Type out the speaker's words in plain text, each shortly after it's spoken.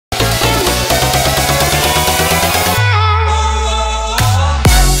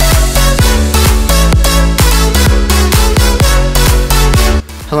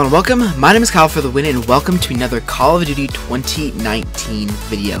Hello and welcome, my name is Kyle for the win and welcome to another Call of Duty 2019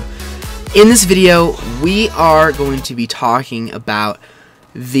 video. In this video, we are going to be talking about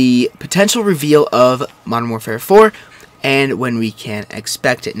the potential reveal of Modern Warfare 4 and when we can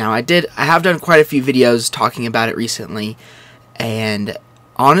expect it. Now I have done quite a few videos talking about it recently, and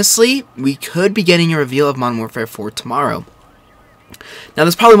honestly, we could be getting a reveal of Modern Warfare 4 tomorrow. Now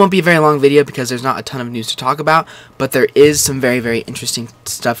this probably won't be a very long video because there's not a ton of news to talk about, but there is some very interesting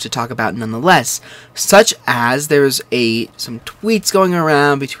stuff to talk about nonetheless, such as there's some tweets going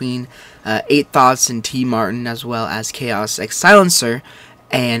around between 8 Thoughts and T Martin, as well as Chaos X Silencer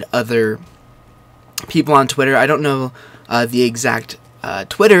and other people on Twitter. I don't know the exact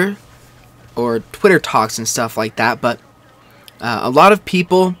Twitter or Twitter talks and stuff like that, but a lot of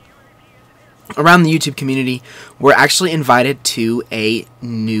people around the YouTube community were actually invited to a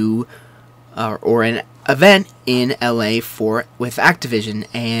new or an event in LA with Activision,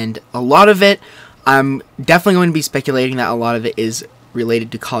 and a lot of it, I'm definitely going to be speculating that a lot of it is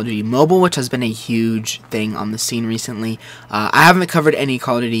related to Call of Duty Mobile, which has been a huge thing on the scene recently. I haven't covered any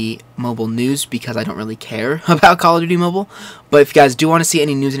Call of Duty Mobile news because I don't really care about Call of Duty Mobile, but if you guys do want to see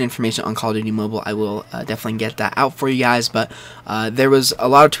any news and information on Call of Duty Mobile, I will definitely get that out for you guys. But there was a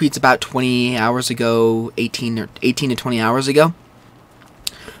lot of tweets about 20 hours ago, 18 to 20 hours ago,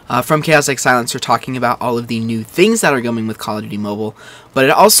 from Chaos X Silencer talking about all of the new things that are coming with Call of Duty Mobile, but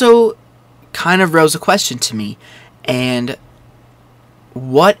it also kind of rose a question to me, and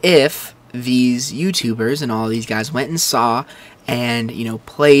what if these YouTubers and all these guys went and saw and,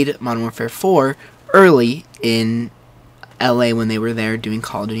 played Modern Warfare 4 early in LA when they were there doing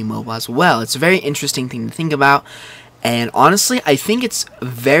Call of Duty Mobile as well? It's a very interesting thing to think about, and honestly, I think it's a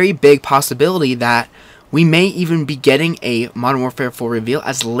very big possibility that we may even be getting a Modern Warfare 4 reveal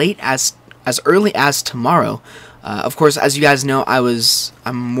as early as tomorrow. Of course, as you guys know, I'm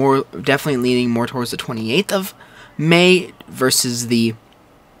definitely leaning more towards the 28th of May versus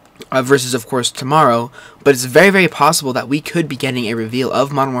of course tomorrow, but it's very possible that we could be getting a reveal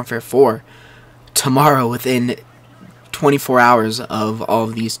of Modern Warfare 4 tomorrow within 24 hours of all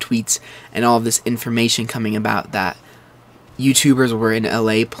of these tweets and all of this information coming about that YouTubers were in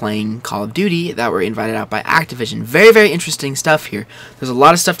LA playing Call of Duty that were invited out by Activision. Very interesting stuff here. There's a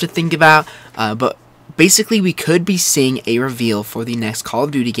lot of stuff to think about, but basically we could be seeing a reveal for the next Call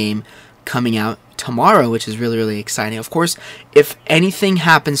of Duty game coming out tomorrow, which is really exciting. Of course, if anything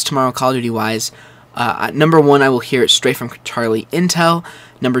happens tomorrow Call of Duty wise, number one, I will hear it straight from Charlie Intel.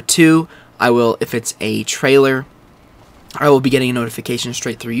 Number two, if it's a trailer, I will be getting a notification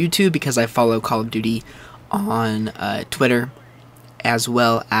straight through YouTube because I follow Call of Duty on Twitter as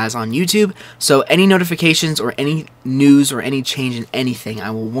well as on YouTube. So any notifications or any news or any change in anything,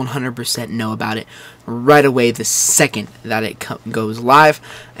 I will 100% know about it right away the second that it goes live.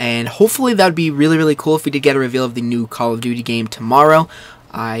 And hopefully that would be really cool if we did get a reveal of the new Call of Duty game tomorrow.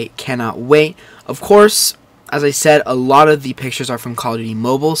 I cannot wait. Of course, as I said, a lot of the pictures are from Call of Duty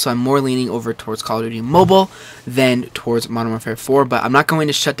Mobile, so I'm more leaning over towards Call of Duty Mobile than towards Modern Warfare 4, but I'm not going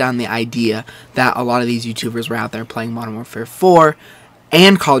to shut down the idea that a lot of these YouTubers were out there playing Modern Warfare 4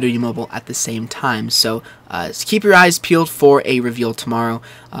 and Call of Duty Mobile at the same time. So keep your eyes peeled for a reveal tomorrow.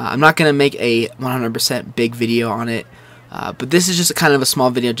 I'm not going to make a 100% big video on it, but this is just kind of a small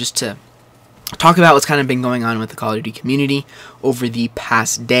video just to talk about what's kind of been going on with the Call of Duty community over the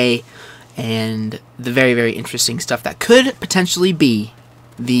past day, and the very interesting stuff that could potentially be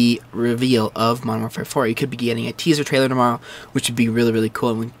the reveal of Modern Warfare 4. You could be getting a teaser trailer tomorrow, which would be really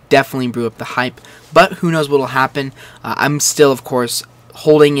cool and would definitely brew up the hype, but who knows what will happen. I'm still, of course,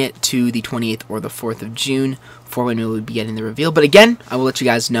 holding it to the 28th or the 4th of June for when we will be getting the reveal, but again, I will let you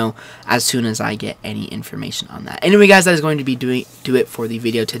guys know as soon as I get any information on that. Anyway guys, that is going to be do it for the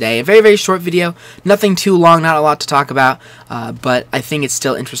video today. A very short video, nothing too long, not a lot to talk about, but I think it's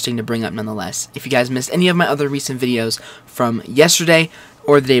still interesting to bring up nonetheless. If you guys missed any of my other recent videos from yesterday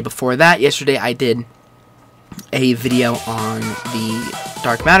or the day before that, yesterday I did a video on the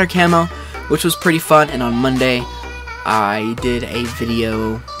Dark Matter camo, which was pretty fun, and on Monday I did a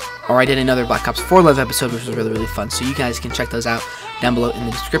video, or I did another Black Ops 4 live episode, which was really fun, so you guys can check those out down below in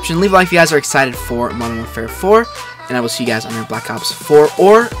the description. Leave a like if you guys are excited for Modern Warfare 4, and I will see you guys on our Black Ops 4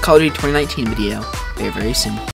 or Call of Duty 2019 video very soon.